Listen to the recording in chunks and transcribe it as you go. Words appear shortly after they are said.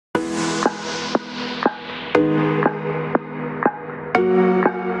Hello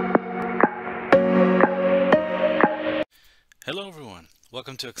everyone,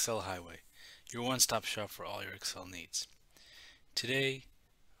 welcome to Excel Highway, your one-stop shop for all your Excel needs. Today,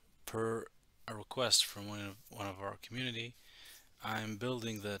 per a request from one of our community, I'm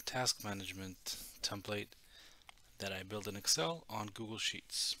building the task management template that I built in Excel on Google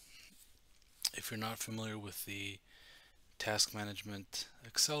Sheets. If you're not familiar with the task management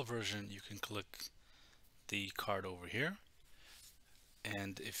Excel version, you can click the card over here.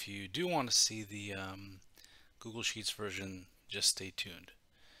 And if you do want to see the Google Sheets version, just stay tuned.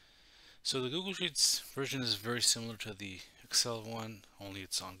 So the Google Sheets version is very similar to the Excel one, only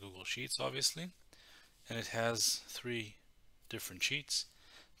it's on Google Sheets obviously, and it has three different sheets: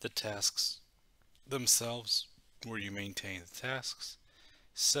 the tasks themselves, where you maintain the tasks;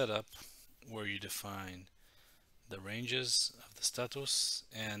 setup, where you define the ranges of the status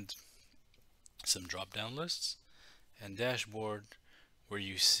and some drop-down lists; and dashboard, where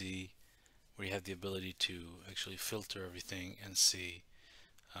you have the ability to actually filter everything and see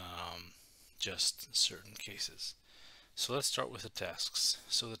just certain cases. So let's start with the tasks.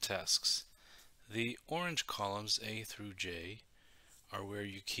 So the tasks, the orange columns A through J are where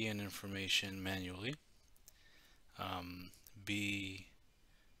you key in information manually. B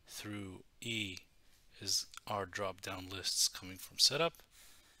through E is our drop-down lists coming from setup,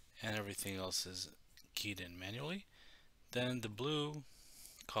 and everything else is keyed in manually. Then the blue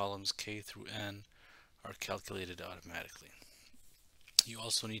columns K through N are calculated automatically. You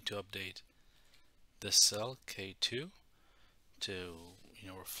also need to update this cell K2 to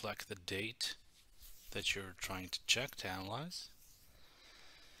reflect the date that you're trying to check to analyze.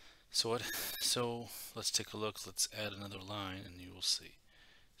 So let's take a look. Let's add another line and you will see.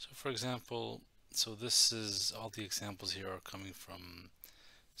 So for example, this is all the examples here are coming from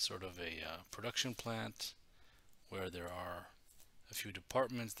sort of a production plant where there are a few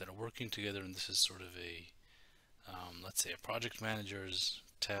departments that are working together, and this is sort of a let's say a project manager's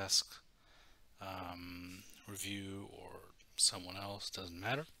task review, or someone else, doesn't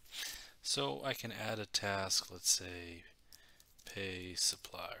matter. So I can add a task, let's say pay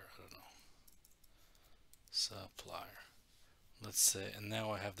supplier, I don't know, supplier, let's say, and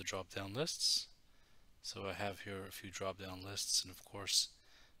now I have the drop down lists. So I have here a few drop down lists, and of course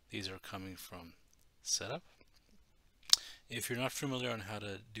these are coming from setup. If you're not familiar on how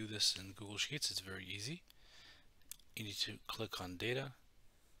to do this in Google Sheets, it's very easy. You need to click on data,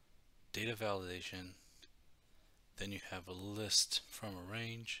 data validation, then you have a list from a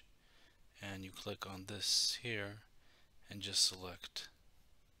range, and you click on this here and just select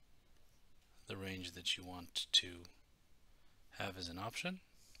the range that you want to have as an option.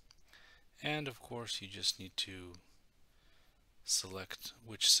 And of course you just need to select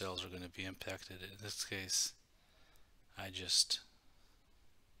which cells are going to be impacted. In this case I just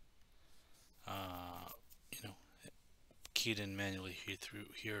keyed in manually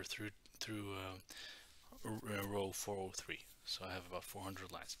here through row 403, so I have about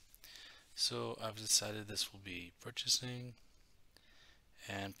 400 lines. So I've decided this will be purchasing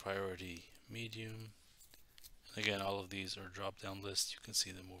and priority medium. Again, all of these are drop down lists, you can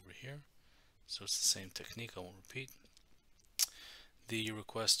see them over here, so it's the same technique, I won't repeat. The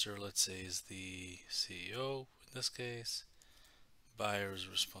requester, let's say, is the CEO in this case. Buyer's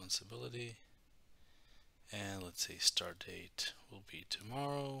responsibility, and let's say start date will be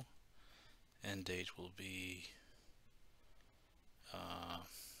tomorrow, end date will be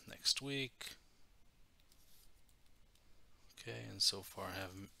next week. Okay, and so far I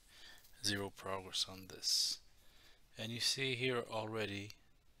have 0 progress on this. And you see here already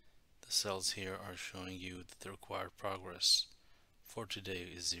the cells here are showing you that the required progress for today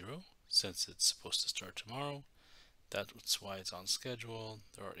is 0, since it's supposed to start tomorrow. That's why it's on schedule.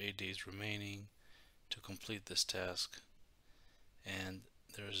 There are 8 days remaining to complete this task, and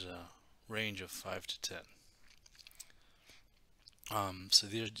there's a range of 5 to 10. So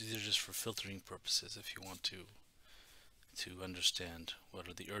these are just for filtering purposes, if you want to understand what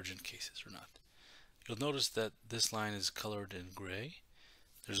are the urgent cases or not. You'll notice that this line is colored in gray.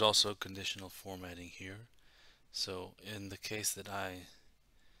 There's also conditional formatting here. So in the case that I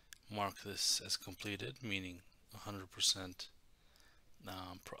mark this as completed, meaning 100%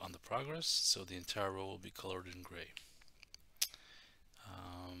 on the progress, so the entire row will be colored in gray.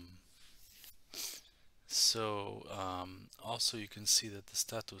 Also you can see that the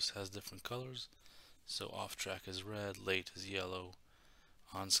status has different colors. So off track is red, late is yellow,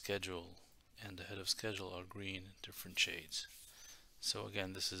 on schedule and ahead of schedule are green, different shades. So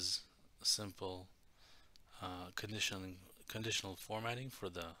again, this is a simple conditional formatting for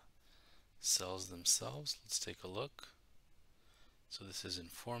the cells themselves. Let's take a look. So this is in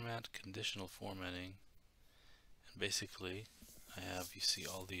format, conditional formatting, and basically I have, you see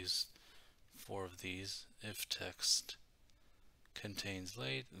all these, 4 of these. If text contains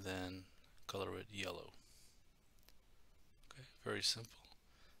late, then color it yellow. Okay, very simple.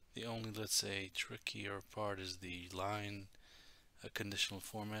 The only, let's say, trickier part is the line conditional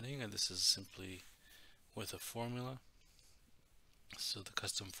formatting, and this is simply with a formula. So the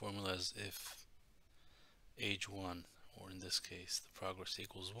custom formula is if age 1, or in this case the progress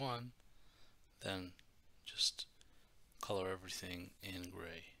equals 1, then just color everything in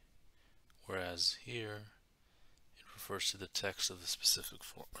gray. Whereas here it refers to the text of the specific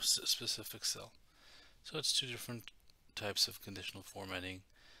cell. So it's 2 different types of conditional formatting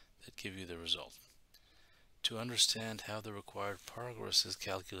that give you the result. To understand how the required progress is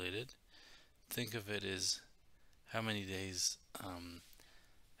calculated, think of it as how many days,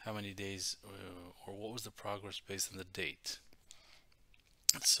 or what was the progress based on the date.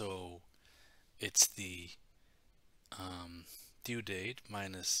 So it's the due date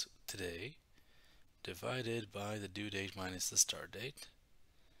minus today divided by the due date minus the start date,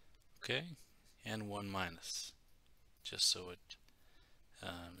 okay, and 1 minus, just so it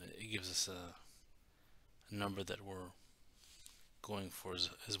gives us a number that we're going for is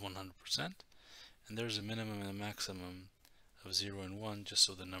 100%, and there's a minimum and a maximum of 0 and 1, just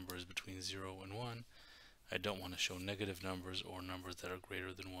so the number is between 0 and 1. I don't want to show negative numbers or numbers that are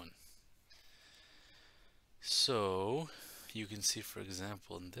greater than 1. So you can see, for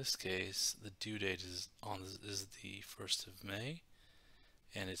example, in this case the due date is the 1st of May,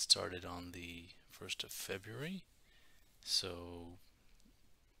 and it started on the 1st of February. So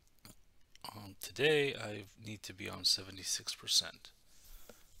today I need to be on 76%,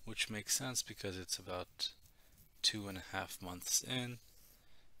 which makes sense because it's about 2.5 months in,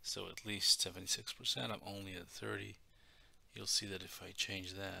 so at least 76%. I'm only at 30. You'll see that if I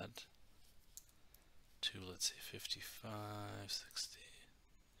change that to, let's say, 55, 60.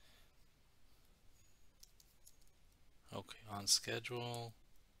 Okay, on schedule,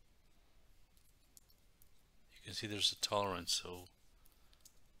 you can see there's a tolerance, so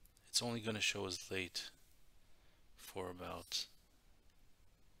it's only going to show as late for about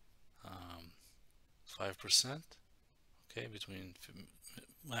 5%, okay, between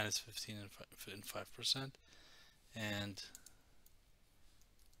minus 15 and 5%, and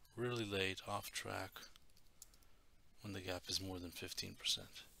really late, off track, when the gap is more than 15%.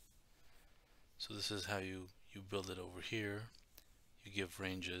 So this is how you build it over here. You give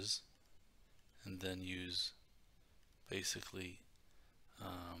ranges and then use basically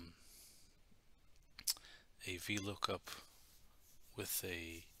a VLOOKUP with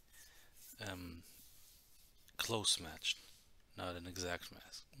a close match, not an exact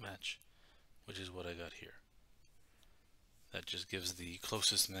match, which is what I got here. That just gives the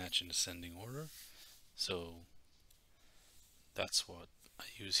closest match in ascending order. So that's what I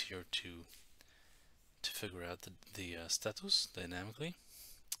use here to figure out the status dynamically.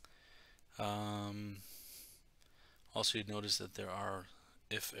 Also, you notice that there are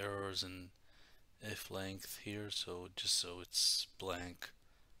if errors and if length here, so just so it's blank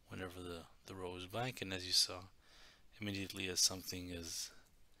whenever the row is blank, and as you saw, immediately as something is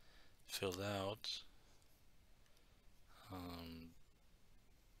filled out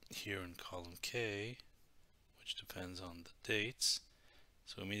here in column K, which depends on the dates,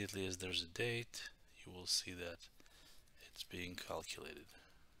 so immediately as there's a date, you will see that it's being calculated.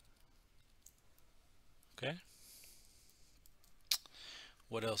 Okay,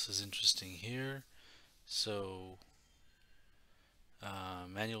 what else is interesting here? So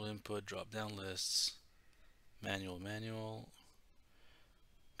manual input, drop down lists, manual,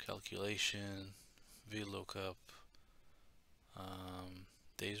 calculation, VLOOKUP,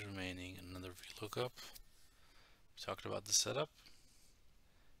 days remaining, another VLOOKUP. We talked about the setup.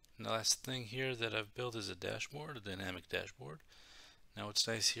 And the last thing here that I've built is a dashboard, a dynamic dashboard. Now what's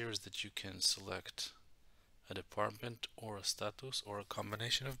nice here is that you can select a department or a status or a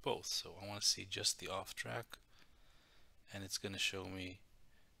combination of both. So I want to see just the off track, and it's going to show me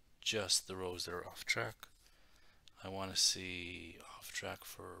just the rows that are off track. I want to see off track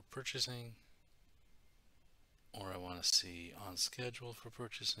for purchasing, or I want to see on schedule for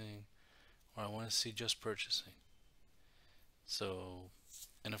purchasing, or I want to see just purchasing. So,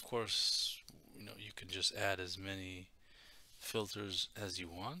 and of course, you can just add as many filters as you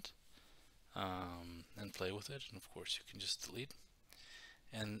want and play with it, and of course you can just delete.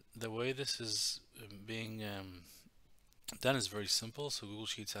 And the way this is being done is very simple. So Google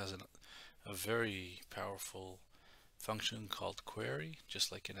Sheets has a very powerful function called query,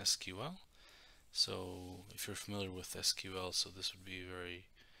 just like in SQL. So if you're familiar with SQL, so this would be very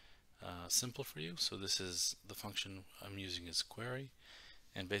simple for you. So this is the function I'm using is query,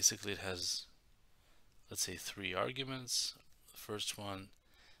 and basically it has, let's say, 3 arguments. The first one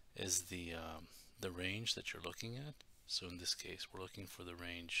is the range that you're looking at. So in this case, we're looking for the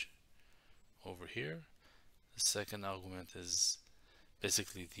range over here. The second argument is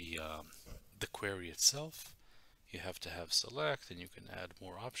basically the query itself. You have to have select, and you can add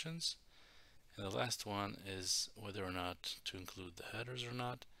more options. And the last one is whether or not to include the headers or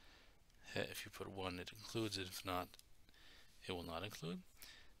not. If you put 1, it includes it. If not, it will not include.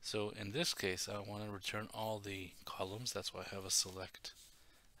 So in this case, I want to return all the columns. That's why I have a select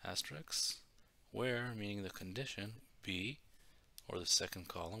asterisk. Where, meaning the condition, B, or the second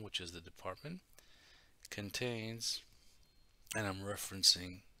column, which is the department, contains, and I'm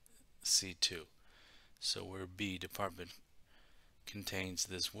referencing C2. So where B, department, contains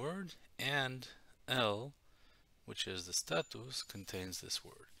this word, and L, which is the status, contains this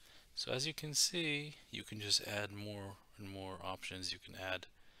word. So as you can see, you can just add more and more options. You can add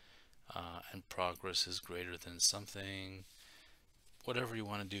and progress is greater than something. Whatever you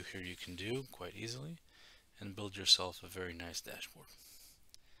want to do here, you can do quite easily and build yourself a very nice dashboard.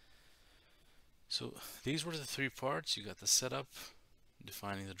 So these were the 3 parts. You got the setup,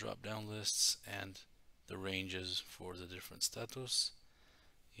 defining the drop-down lists and the ranges for the different status.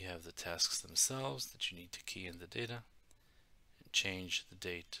 You have the tasks themselves that you need to key in the data and change the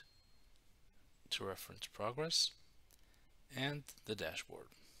date to reference progress, and the dashboard.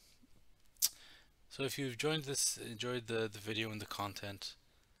 So if you've enjoyed the video and the content,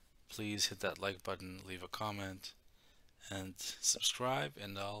 please hit that like button, leave a comment, and subscribe,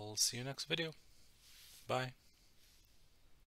 and I'll see you next video. Bye.